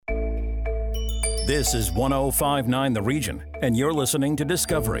This is 1059 The Region, and you're listening to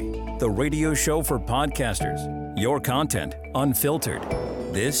Discovery, the radio show for podcasters. Your content, unfiltered.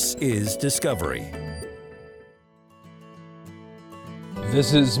 This is Discovery.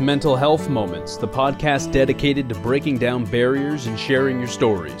 This is Mental Health Moments, the podcast dedicated to breaking down barriers and sharing your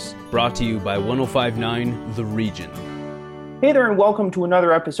stories. Brought to you by 1059 The Region. Hey there, and welcome to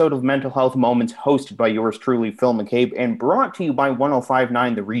another episode of Mental Health Moments, hosted by yours truly, Phil McCabe, and brought to you by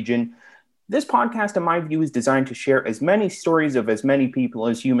 1059 The Region. This podcast, in my view, is designed to share as many stories of as many people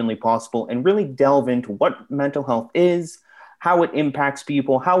as humanly possible and really delve into what mental health is, how it impacts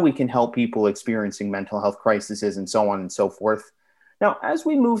people, how we can help people experiencing mental health crises, and so on and so forth. Now, as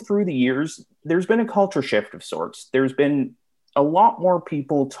we move through the years, there's been a culture shift of sorts. There's been a lot more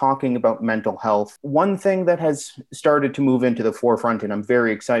people talking about mental health. One thing that has started to move into the forefront, and I'm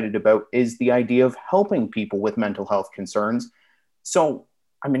very excited about, is the idea of helping people with mental health concerns. So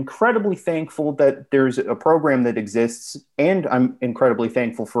I'm incredibly thankful that there's a program that exists, and I'm incredibly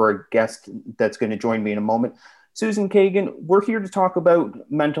thankful for a guest that's going to join me in a moment. Susan Kagan, we're here to talk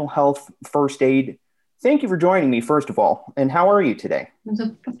about mental health first aid. Thank you for joining me, first of all. And how are you today?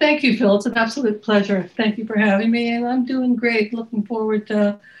 Thank you, Phil. It's an absolute pleasure. Thank you for having me. And I'm doing great. Looking forward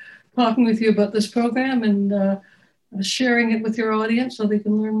to talking with you about this program and sharing it with your audience so they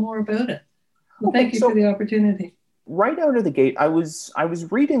can learn more about it. Well, thank you for the opportunity. Right out of the gate, I was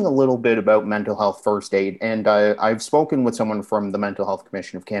reading a little bit about mental health first aid, and I've spoken with someone from the Mental Health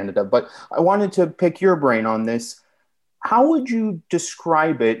Commission of Canada, but I wanted to pick your brain on this. How would you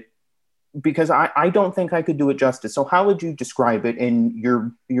describe it? Because I don't think I could do it justice. So how would you describe it in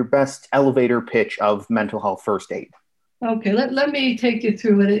your best elevator pitch of mental health first aid? Okay, let me take you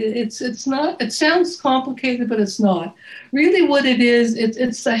through it. It's not, it sounds complicated, but it's not. Really what it is,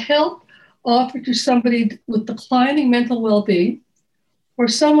 it's the help offered to somebody with declining mental well-being or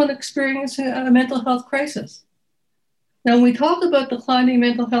someone experiencing a mental health crisis. Now, when we talk about declining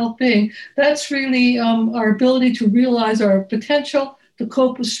mental health being, that's really our ability to realize our potential, to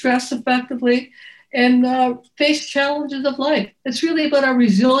cope with stress effectively, and face challenges of life. It's really about our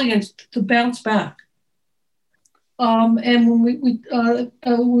resilience to bounce back. And when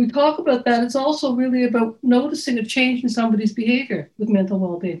we talk about that, it's also really about noticing a change in somebody's behavior with mental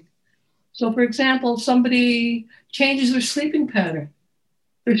well-being. So, for example, somebody changes their sleeping pattern.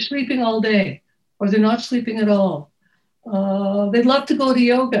 They're sleeping all day, or they're not sleeping at all. They'd love to go to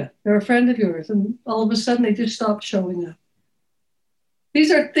yoga. They're a friend of yours, and all of a sudden they just stop showing up.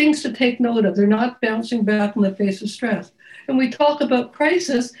 These are things to take note of. They're not bouncing back in the face of stress. And we talk about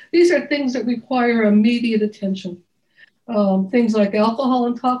crisis. These are things that require immediate attention. Things like alcohol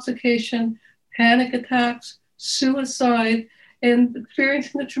intoxication, panic attacks, suicide, and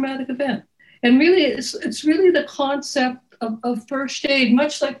experiencing a traumatic event. And really, it's really the concept of first aid,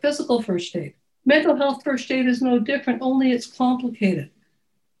 much like physical first aid. Mental health first aid is no different, only it's complicated.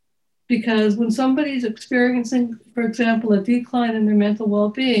 Because when somebody's experiencing, for example, a decline in their mental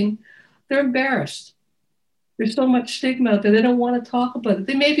well-being, they're embarrassed. There's so much stigma out there. They don't want to talk about it.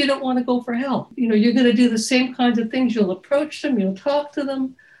 They maybe don't want to go for help. You know, you're going to do the same kinds of things. You'll approach them, you'll talk to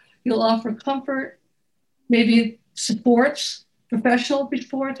them, you'll offer comfort, maybe supports, professional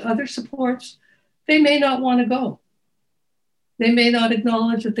supports, other supports. They may not want to go. They may not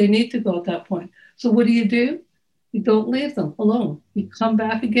acknowledge that they need to go at that point. So what do? You don't leave them alone. You come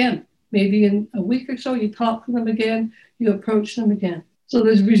back again. Maybe in a week or so, you talk to them again, you approach them again. So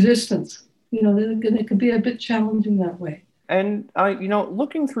there's resistance. You know, it can be a bit challenging that way. And,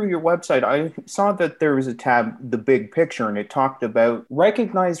 looking through your website, I saw that there was a tab, The Big Picture, and it talked about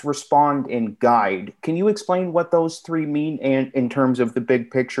recognize, respond, and guide. Can you explain what those three mean, and in terms of the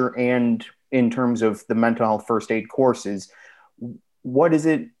big picture and in terms of the mental health first aid courses? What is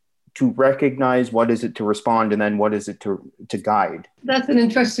it to recognize, what is it to respond, and then what is it to guide? That's an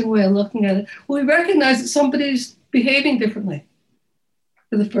interesting way of looking at it. We recognize that somebody's behaving differently.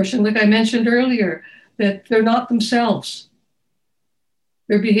 For the person, like I mentioned earlier, that they're not themselves.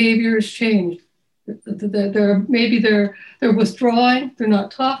 Their behavior has changed. Maybe they're withdrawing, they're not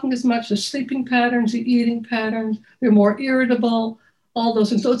talking as much, the sleeping patterns, the eating patterns, they're more irritable, all those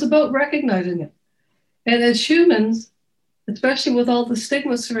things. So it's about recognizing it. And as humans, especially with all the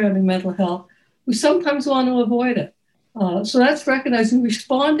stigma surrounding mental health, we sometimes want to avoid it. So that's recognizing.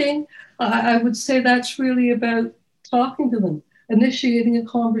 Responding, I would say that's really about talking to them, initiating a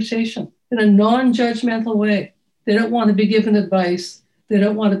conversation in a non-judgmental way. They don't want to be given advice. They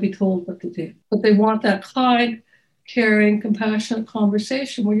don't want to be told what to do, but they want that kind, caring, compassionate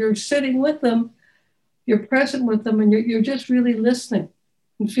conversation where you're sitting with them, you're present with them, and you're just really listening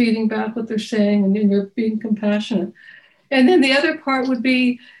and feeding back what they're saying, and you're being compassionate. And then the other part would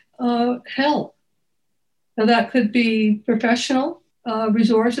be help. Now, that could be professional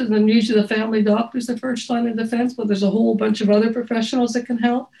resources, and usually the family doctor is the first line of defense, but there's a whole bunch of other professionals that can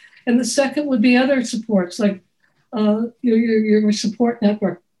help. And the second would be other supports, like your support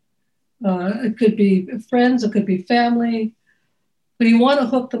network. It could be friends, it could be family, but you want to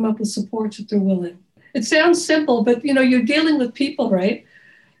hook them up with supports if they're willing. It sounds simple, but you're dealing with people, right?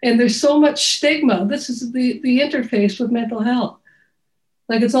 And there's so much stigma. This is the interface with mental health.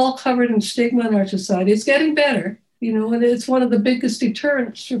 Like, it's all covered in stigma in our society. It's getting better, and it's one of the biggest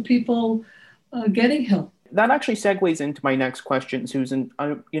deterrents for people getting help. That actually segues into my next question, Susan.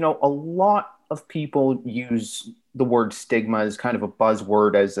 A lot of people use the word stigma as kind of a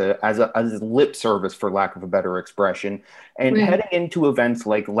buzzword, as a lip service, for lack of a better expression. And Right. heading into events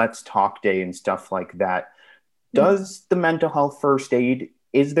like Let's Talk Day and stuff like that, does the mental health first aid,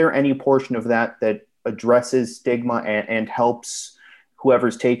 is there any portion of that addresses stigma and helps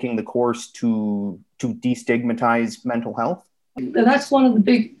whoever's taking the course to destigmatize mental health? And that's one of the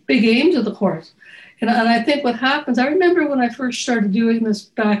big aims of the course. And I think what happens, I remember when I first started doing this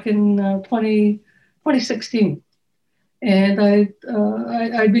back in 2016. And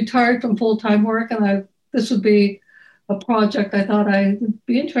I retired from full-time work, and this would be a project I thought I would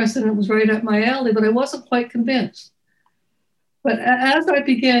be interested in. It was right up my alley, but I wasn't quite convinced. But as I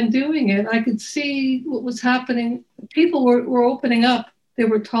began doing it, I could see what was happening. People were opening up. They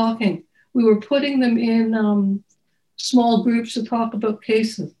were talking. We were putting them in small groups to talk about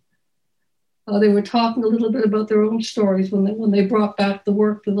cases. They were talking a little bit about their own stories when they brought back the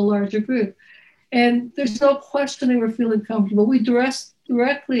work to the larger group. And there's no question they were feeling comfortable. We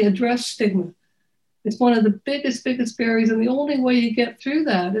directly address stigma. It's one of the biggest barriers. And the only way you get through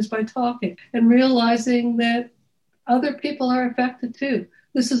that is by talking and realizing that other people are affected too.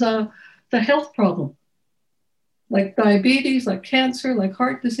 This is the health problem, like diabetes, like cancer, like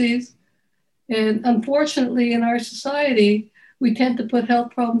heart disease. And unfortunately, in our society, we tend to put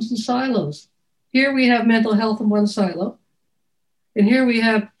health problems in silos. Here we have mental health in one silo, and here we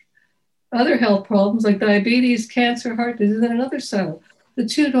have other health problems like diabetes, cancer, heart disease in another silo. The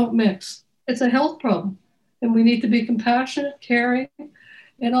two don't mix. It's a health problem, and we need to be compassionate, caring,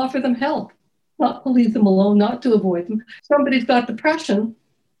 and offer them help. Not to leave them alone, not to avoid them. Somebody's got depression.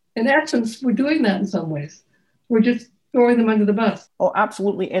 In essence, we're doing that in some ways. We're just throwing them under the bus. Oh,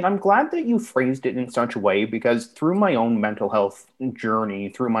 absolutely. And I'm glad that you phrased it in such a way, because through my own mental health journey,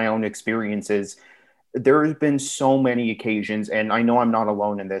 through my own experiences, there have been so many occasions, and I know I'm not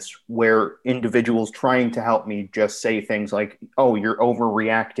alone in this, where individuals trying to help me just say things like, oh, you're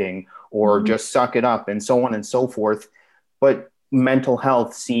overreacting, or just suck it up, and so on and so forth. But mental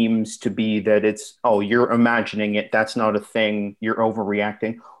health seems to be that it's, oh, you're imagining it. That's not a thing. You're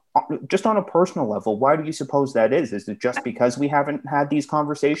overreacting. Just on a personal level, why do you suppose that is? Is it just because we haven't had these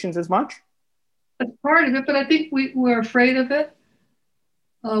conversations as much? That's part of it, but I think we're afraid of it.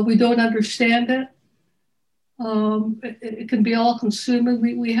 We don't understand it. It can be all consuming.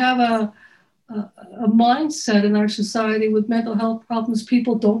 We have a mindset in our society with mental health problems.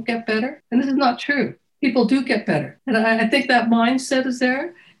 People don't get better. And this is not true. People do get better. And I think that mindset is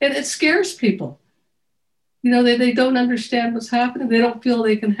there, and it scares people. They don't understand what's happening. They don't feel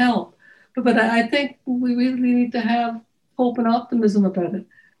they can help. But I think we really need to have hope and optimism about it,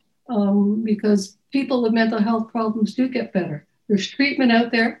 because people with mental health problems do get better. There's treatment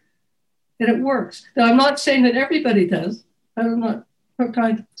out there, and it works. Now, I'm not saying that everybody does. I'm not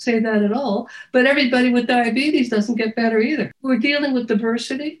trying to say that at all. But everybody with diabetes doesn't get better either. We're dealing with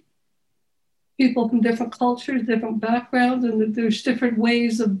diversity. People from different cultures, different backgrounds, and there's different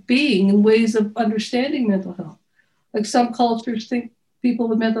ways of being and ways of understanding mental health. Like, some cultures think people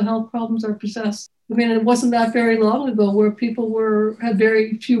with mental health problems are possessed. I mean, it wasn't that very long ago where people had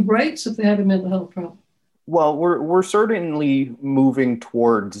very few rights if they had a mental health problem. Well, we're certainly moving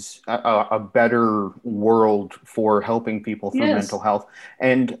towards a better world for helping people through mental health.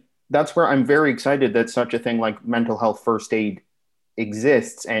 And that's where I'm very excited that such a thing like mental health first aid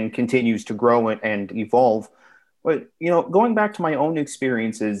exists and continues to grow and evolve. But, going back to my own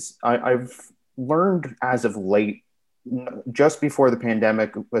experiences, I've learned as of late, just before the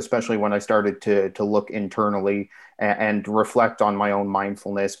pandemic, especially when I started to look internally and reflect on my own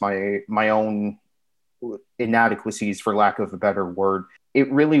mindfulness, my own inadequacies, for lack of a better word,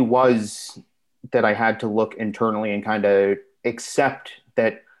 it really was that I had to look internally and kind of accept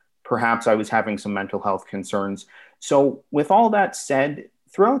that perhaps I was having some mental health concerns. So with all that said,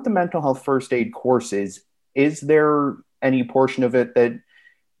 throughout the mental health first aid courses, is there any portion of it that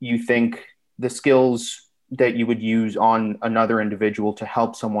you think the skills that you would use on another individual to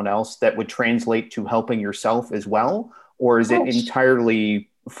help someone else that would translate to helping yourself as well? Or is it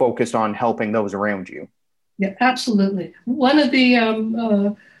entirely focused on helping those around you? Yeah, absolutely. One of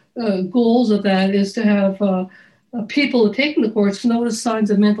the goals of that is to have people taking the course notice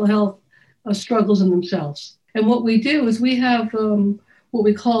signs of mental health struggles in themselves. And what we do is we have what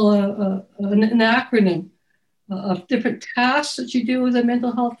we call an acronym of different tasks that you do as a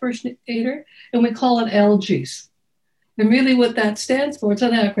mental health first aider, and we call it LGs. And really what that stands for, it's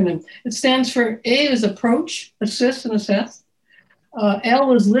an acronym. It stands for A is approach, assist, and assess.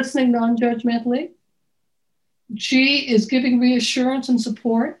 L is listening non-judgmentally. G is giving reassurance and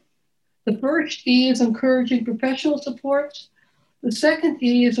support. The first E is encouraging professional supports. The second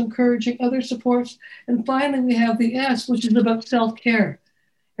E is encouraging other supports. And finally, we have the S, which is about self-care.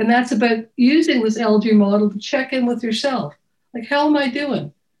 And that's about using this LG model to check in with yourself. Like, how am I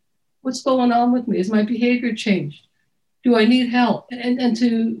doing? What's going on with me? Has my behavior changed? Do I need help? And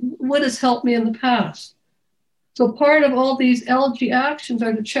to what has helped me in the past? So part of all these LG actions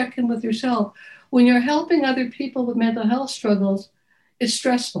are to check in with yourself. When you're helping other people with mental health struggles, it's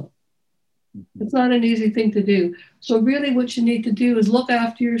stressful. It's not an easy thing to do. So really what you need to do is look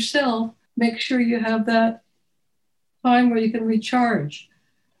after yourself, make sure you have that time where you can recharge.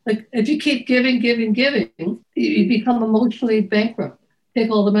 Like if you keep giving, you become emotionally bankrupt. Take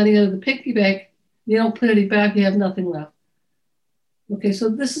all the money out of the piggy bank, you don't put any back, you have nothing left. Okay, so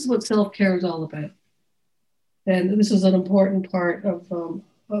this is what self-care is all about. And this is an important part of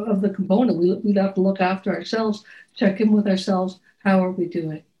the component. We have to look after ourselves, check in with ourselves. How are we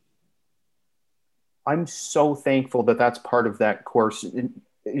doing? I'm so thankful that that's part of that course.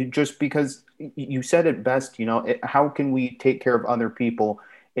 Just because you said it best, how can we take care of other people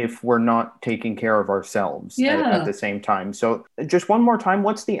if we're not taking care of ourselves at the same time? So just one more time,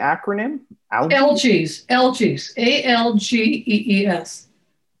 what's the acronym? LGs, ALGEES.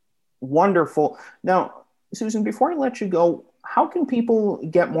 Wonderful. Now, Susan, before I let you go, how can people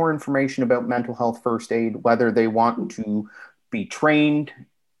get more information about mental health first aid, whether they want to be trained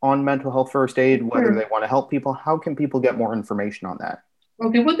on mental health first aid, whether they want to help people? How can people get more information on that?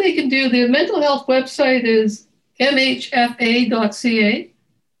 Okay, what they can do, the mental health website is mhfa.ca.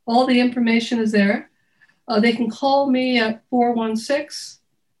 All the information is there. They can call me at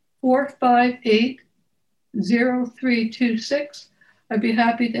 416-458-0326. I'd be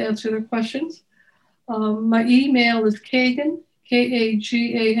happy to answer their questions. My email is Kagan,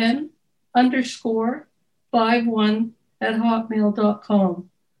 Kagan _51@hotmail.com.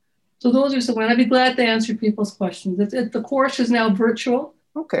 So those are some, and I'd be glad to answer people's questions. The course is now virtual.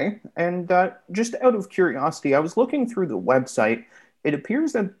 Okay. And just out of curiosity, I was looking through the website. It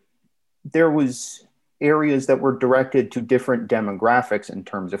appears that there was areas that were directed to different demographics in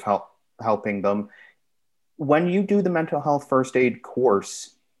terms of helping them. When you do the mental health first aid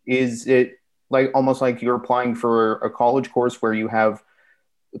course, is it almost like you're applying for a college course where you have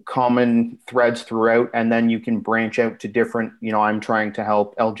common threads throughout, and then you can branch out to different, I'm trying to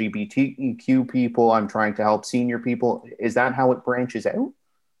help LGBTQ people, I'm trying to help senior people. Is that how it branches out?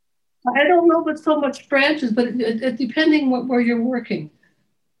 I don't know if it's so much branches, but it depending where you're working.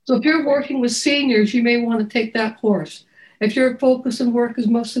 So if you're working with seniors, you may want to take that course. If your focus and work is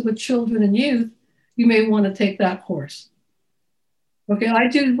mostly with children and youth, you may want to take that course. Okay, I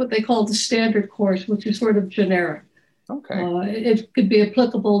do what they call the standard course, which is sort of generic. Okay. It could be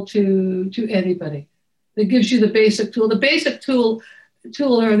applicable to anybody. It gives you the basic tool. The basic tool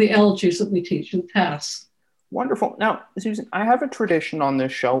are the LGs that we teach, the tasks. Wonderful. Now, Susan, I have a tradition on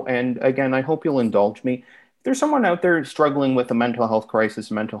this show, and again, I hope you'll indulge me. If there's someone out there struggling with a mental health crisis,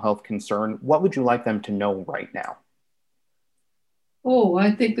 a mental health concern, what would you like them to know right now? Oh,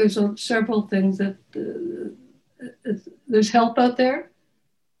 I think there's several things that there's help out there.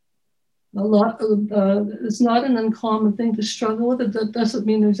 A lot. It's not an uncommon thing to struggle with it. That doesn't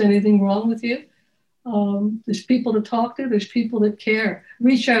mean there's anything wrong with you. There's people to talk to. There's people that care.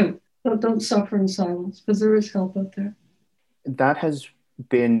 Reach out. Don't suffer in silence, because there is help out there. That has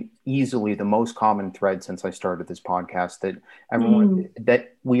been easily the most common thread since I started this podcast, that everyone,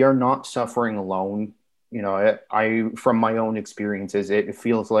 that we are not suffering alone. I from my own experiences, it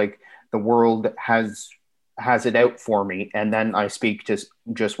feels like the world has it out for me. And then I speak to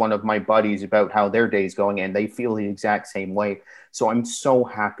just one of my buddies about how their day's going, and they feel the exact same way. So I'm so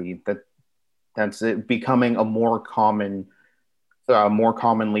happy that that's becoming a more commonly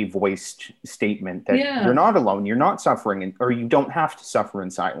voiced statement that you're not alone, you're not suffering, or you don't have to suffer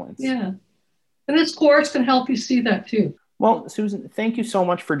in silence. Yeah. And this course can help you see that too. Well, Susan, thank you so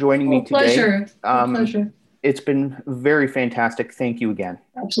much for joining me today. Pleasure. It's been very fantastic. Thank you again.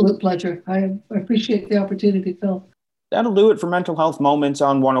 Absolute pleasure. I appreciate the opportunity, Phil. That'll do it for Mental Health Moments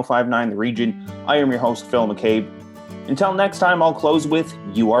on 105.9 The Region. I am your host, Phil McCabe. Until next time, I'll close with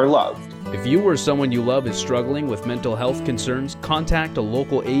You Are Loved. If you or someone you love is struggling with mental health concerns, contact a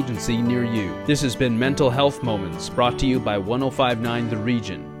local agency near you. This has been Mental Health Moments, brought to you by 105.9 The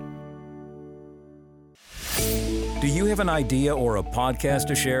Region. Do you have an idea or a podcast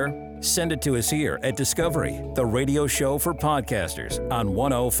to share? Send it to us here at Discovery, the radio show for podcasters on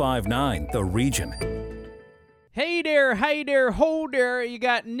 105.9 The Region. Hey there, hi there, ho there. You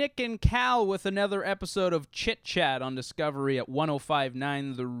got Nick and Cal with another episode of Chit Chat on Discovery at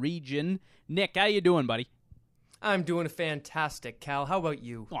 105.9 The Region. Nick, how you doing, buddy? I'm doing fantastic, Cal. How about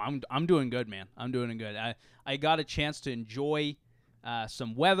you? Oh, I'm doing good, man. I'm doing good. I got a chance to enjoy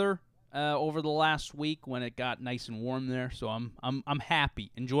some weather over the last week when it got nice and warm there, so I'm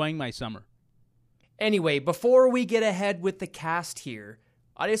happy, enjoying my summer. Anyway, before we get ahead with the cast here,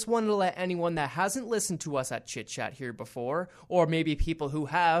 I just wanted to let anyone that hasn't listened to us at Chit Chat here before, or maybe people who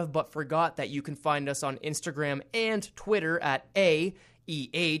have but forgot, that you can find us on Instagram and Twitter at AEH,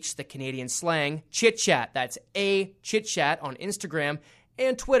 the Canadian slang, Chit Chat. That's A Chit Chat on Instagram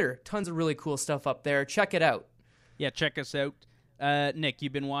and Twitter. Tons of really cool stuff up there. Check it out. Yeah, check us out. Nick,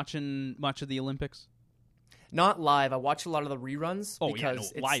 you been watching much of the Olympics? Not live. I watch a lot of the reruns. Oh,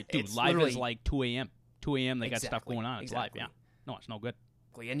 because yeah, no, live. Dude, live is like 2 a.m. 2 a.m. They got stuff going on. It's live, yeah. No, it's no good.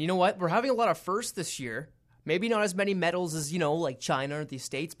 And you know what? We're having a lot of firsts this year. Maybe not as many medals as, like China or the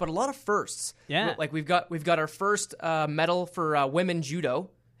States, but a lot of firsts. Yeah. Like we've got our first medal for women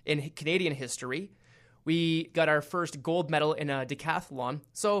judo in Canadian history. We got our first gold medal in a decathlon.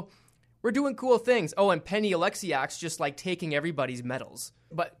 So we're doing cool things. Oh, and Penny Oleksiak's just like taking everybody's medals.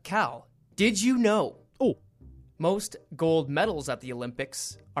 But Cal, did you know? Oh. Most gold medals at the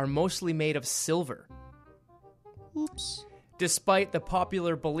Olympics are mostly made of silver. Oops. Despite the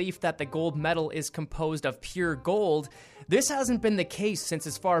popular belief that the gold medal is composed of pure gold, this hasn't been the case since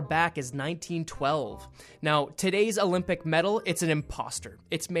as far back as 1912. Now, today's Olympic medal, it's an imposter.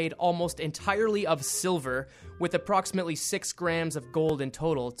 It's made almost entirely of silver, with approximately 6 grams of gold in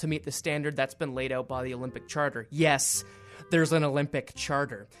total to meet the standard that's been laid out by the Olympic Charter. Yes, there's an Olympic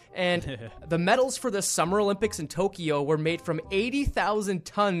Charter. And the medals for the Summer Olympics in Tokyo were made from 80,000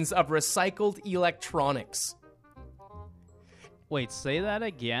 tons of recycled electronics. Wait, say that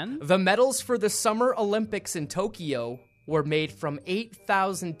again? The medals for the Summer Olympics in Tokyo were made from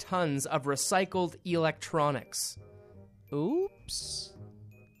 8,000 tons of recycled electronics. Oops.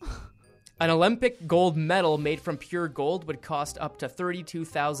 An Olympic gold medal made from pure gold would cost up to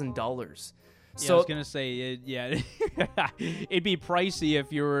 $32,000. Yeah, I was going to say, it'd be pricey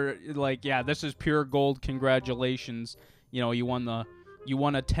if you were like, yeah, this is pure gold, congratulations. You won a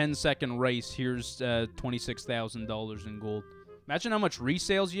 10-second race, here's $26,000 in gold. Imagine how much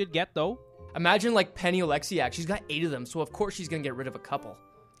resales you'd get, though. Imagine, like, Penny Oleksiak. She's got 8 of them, so of course she's going to get rid of a couple.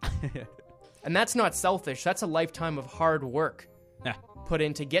 And that's not selfish. That's a lifetime of hard work put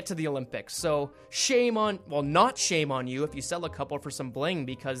in to get to the Olympics. So not shame on you if you sell a couple for some bling,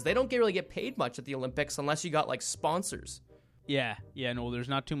 because they don't really get paid much at the Olympics unless you got, like, sponsors. Yeah, no, there's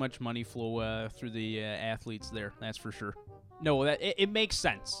not too much money flow through the athletes there, that's for sure. No, it makes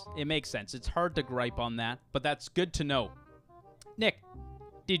sense. It makes sense. It's hard to gripe on that, but that's good to know. Nick,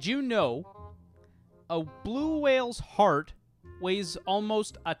 did you know a blue whale's heart weighs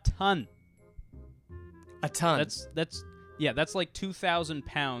almost a ton? A ton? That's like 2,000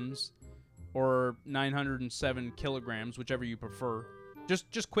 pounds or 907 kilograms, whichever you prefer.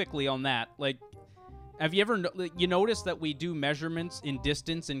 Just quickly on that, like, have you ever noticed that we do measurements in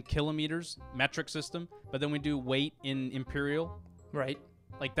distance in kilometers, metric system, but then we do weight in imperial? Right.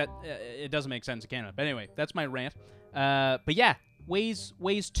 Like that, it doesn't make sense in Canada. But anyway, that's my rant. But yeah, weighs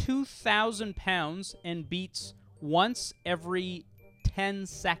 2,000 pounds and beats once every 10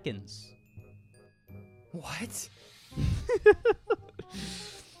 seconds. What?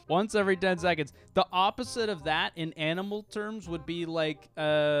 Once every 10 seconds. The opposite of that in animal terms would be like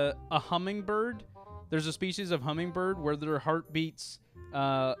a hummingbird. There's a species of hummingbird where their heart beats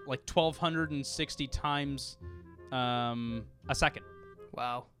like 1,260 times a second.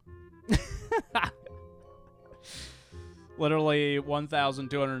 Wow. Literally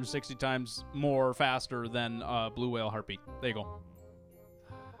 1,260 times more faster than blue whale heartbeat. There you go.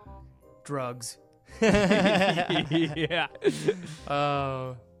 Drugs. Yeah.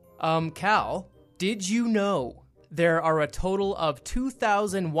 Cal, did you know there are a total of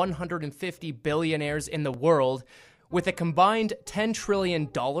 2,150 billionaires in the world with a combined $10 trillion?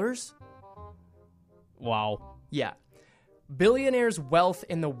 Wow. Yeah. Billionaires' wealth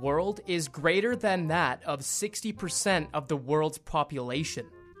in the world is greater than that of 60% of the world's population.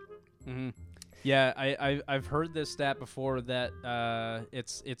 Mm-hmm. Yeah, I've heard this stat before that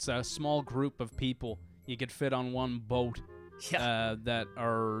it's a small group of people, you could fit on one boat. Yeah. That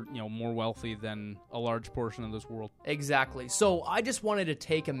are, more wealthy than a large portion of this world. Exactly. So I just wanted to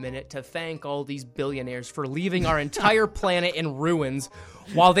take a minute to thank all these billionaires for leaving our entire planet in ruins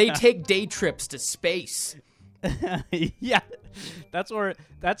while they take day trips to space. Yeah, that's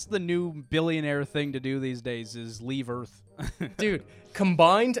the new billionaire thing to do these days is leave Earth. Dude,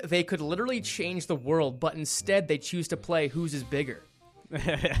 combined, they could literally change the world, but instead they choose to play whose is bigger.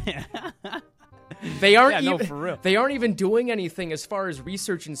 They aren't for real. They aren't even doing anything as far as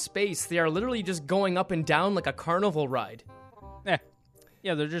research in space. They are literally just going up and down like a carnival ride.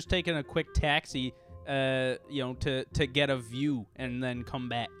 Yeah, they're just taking a quick taxi, to get a view and then come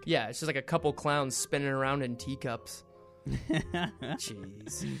back. Yeah, it's just like a couple clowns spinning around in teacups.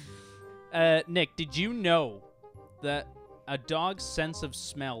 Jeez. Nick, did you know that a dog's sense of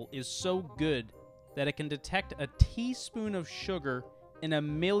smell is so good that it can detect a teaspoon of sugar in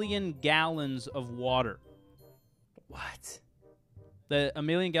 1 million gallons of water? What? A 1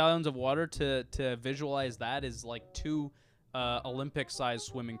 million gallons of water, to visualize that, is like 2 Olympic-sized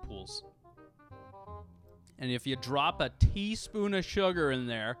swimming pools. And if you drop a teaspoon of sugar in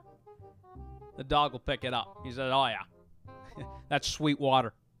there, the dog will pick it up. He said, "Oh yeah, that's sweet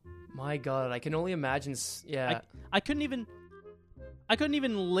water." My God, I can only imagine. Yeah, I couldn't even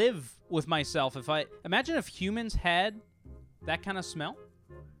live with myself imagine if humans had that kind of smell.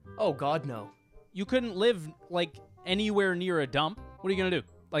 Oh God, no. You couldn't live like anywhere near a dump. What are you gonna do?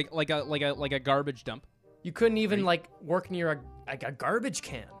 Like a garbage dump? You couldn't even like work near a garbage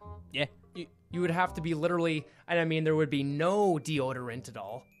can. Yeah. You would have to be literally, and I mean, there would be no deodorant at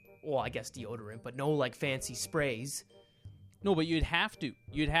all. Well, I guess deodorant, but no like fancy sprays. No, but you'd have to.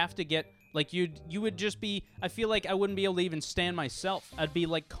 You'd have to get like you would just be. I feel like I wouldn't be able to even stand myself. I'd be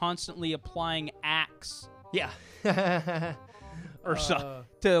like constantly applying Axe. Yeah. Or so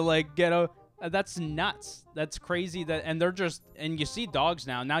to like get a. That's nuts. That's crazy. And they're just, and you see dogs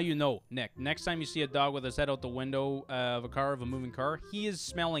now. Now you know, Nick. Next time you see a dog with his head out the window of a moving car, he is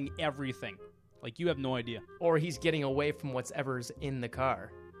smelling everything. Like you have no idea. Or he's getting away from whatever's in the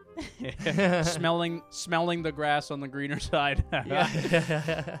car. smelling the grass on the greener side.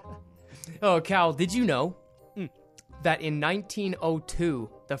 Yeah. Oh, Cal, did you know that in 1902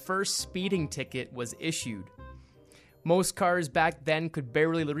 the first speeding ticket was issued? Most cars back then could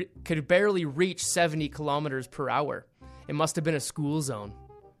barely reach 70 kilometers per hour. It must have been a school zone.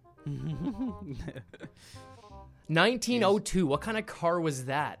 1902. What kind of car was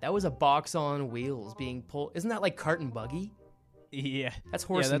that? That was a box on wheels being pulled. Isn't that like cart and buggy? Yeah. That's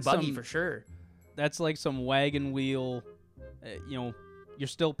horse and buggy for sure. That's like some wagon wheel. You're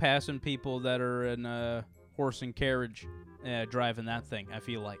still passing people that are in a horse and carriage driving that thing, I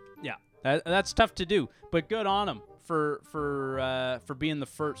feel like. Yeah. That's tough to do, but good on them for being the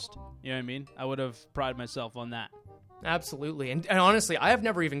first. You know what I mean? I would have prided myself on that. Absolutely. And honestly, I have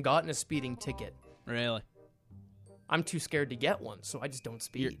never even gotten a speeding ticket. Really? I'm too scared to get one, so I just don't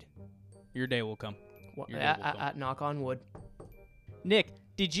speed. Your day will come. Knock on wood. Nick,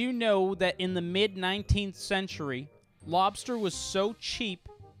 did you know that in the mid-19th century, lobster was so cheap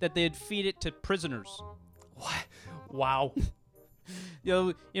that they'd feed it to prisoners? What? Wow.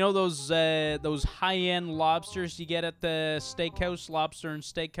 You know those high-end lobsters you get at the steakhouse, Lobster and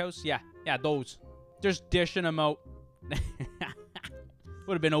Steakhouse? Yeah, those. Just dishing them out.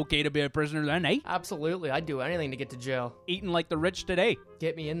 Would have been okay to be a prisoner then, eh? Absolutely. I'd do anything to get to jail. Eating like the rich today.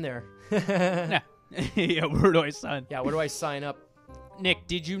 Get me in there. Yeah, where do I sign? Yeah, where do I sign up? Nick,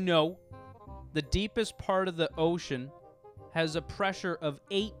 did you know the deepest part of the ocean has a pressure of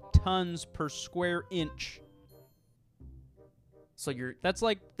 8 tons per square inch? So that's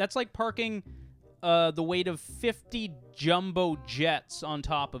like parking the weight of 50 jumbo jets on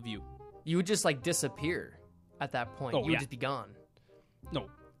top of you. You would just like disappear at that point. You would just be gone.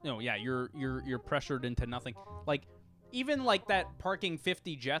 No, yeah, you're pressured into nothing. Like even like that parking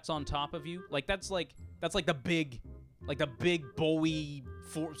 50 jets on top of you, like that's like the big Boeing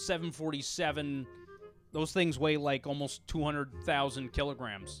 747. Those things weigh like almost 200,000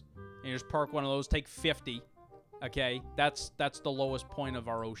 kilograms. And you just park one of those, take 50. Okay, that's the lowest point of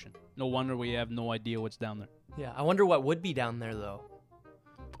our ocean. No wonder we have no idea what's down there. Yeah, I wonder what would be down there though.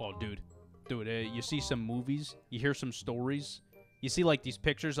 Oh, dude, you see some movies, you hear some stories. You see, like, these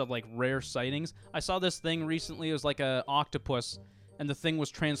pictures of, like, rare sightings. I saw this thing recently. It was, like, a octopus, and the thing was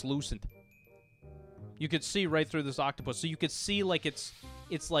translucent. You could see right through this octopus. So you could see, like, it's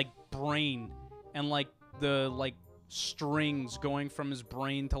like, brain and, like, the, like, strings going from his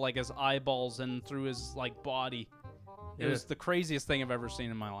brain to, like, his eyeballs and through his, like, body. It was the craziest thing I've ever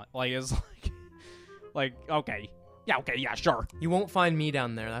seen in my life. Like, it's, like, okay. Yeah, okay, yeah, sure. You won't find me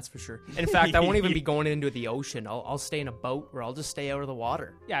down there, that's for sure. In fact, I won't even be going into the ocean. I'll stay in a boat, or I'll just stay out of the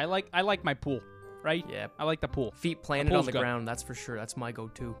water. Yeah, I like my pool, right? Yeah. I like the pool. Feet planted on the good. ground, that's for sure. That's my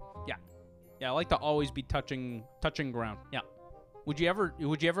go-to. Yeah, I like to always be touching ground. Yeah. Would you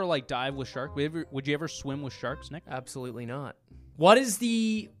ever like dive with sharks? Would you ever swim with sharks, Nick? Absolutely not. What is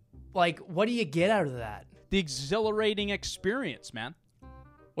the, like, what do you get out of that? The exhilarating experience, man.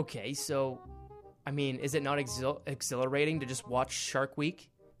 Okay, so, I mean, is it not exhilarating to just watch Shark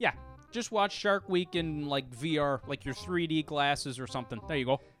Week? Yeah. Just watch Shark Week in like VR, like your 3D glasses or something. There you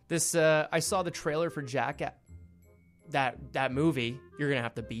go. This, I saw the trailer for Jackass. That movie. You're gonna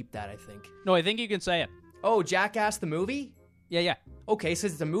have to beep that, I think. No, I think you can say it. Oh, Jackass the movie? Yeah. Okay,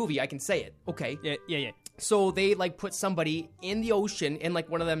 since it's a movie, I can say it. Okay. Yeah. So they, like, put somebody in the ocean in, like,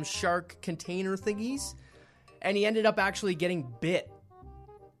 one of them shark container thingies, and he ended up actually getting bit,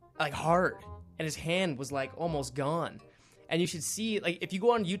 like, hard, and his hand was, like, almost gone. And you should see, like, if you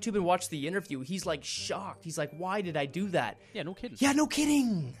go on YouTube and watch the interview, he's, like, shocked. He's like, why did I do that? Yeah, no kidding. Yeah, no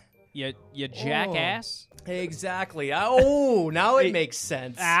kidding. You jackass. Exactly. Oh, now it makes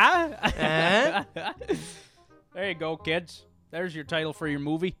sense. There you go, kids. There's your title for your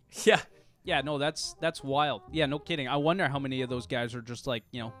movie. Yeah. Yeah, no, that's wild. Yeah, no kidding. I wonder how many of those guys are just like,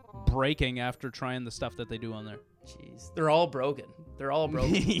 breaking after trying the stuff that they do on there. Jeez. They're all broken.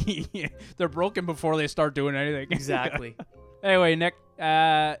 Yeah, they're broken before they start doing anything. Exactly. Anyway, Nick,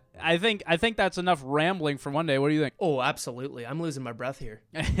 I think that's enough rambling for one day. What do you think? Oh, absolutely. I'm losing my breath here.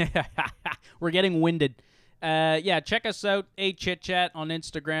 We're getting winded. Yeah, check us out, Chit Chat on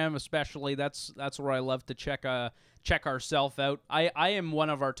Instagram, especially. That's where I love to check ourselves out. I am one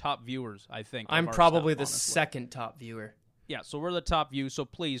of our top viewers, I think. I'm probably the second top viewer. Yeah, so we're the top view. So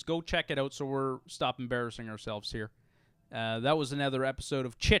please go check it out. So we're stop embarrassing ourselves here. That was another episode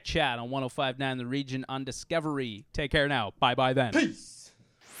of Chit Chat on 105.9 The Region on Discovery. Take care now. Bye then. Peace.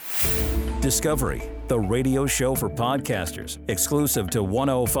 Discovery, the radio show for podcasters, exclusive to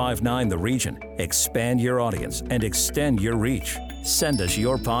 105.9 The Region. Expand your audience and extend your reach. Send us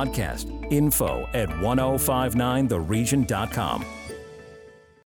your podcast. Info@1059theregion.com.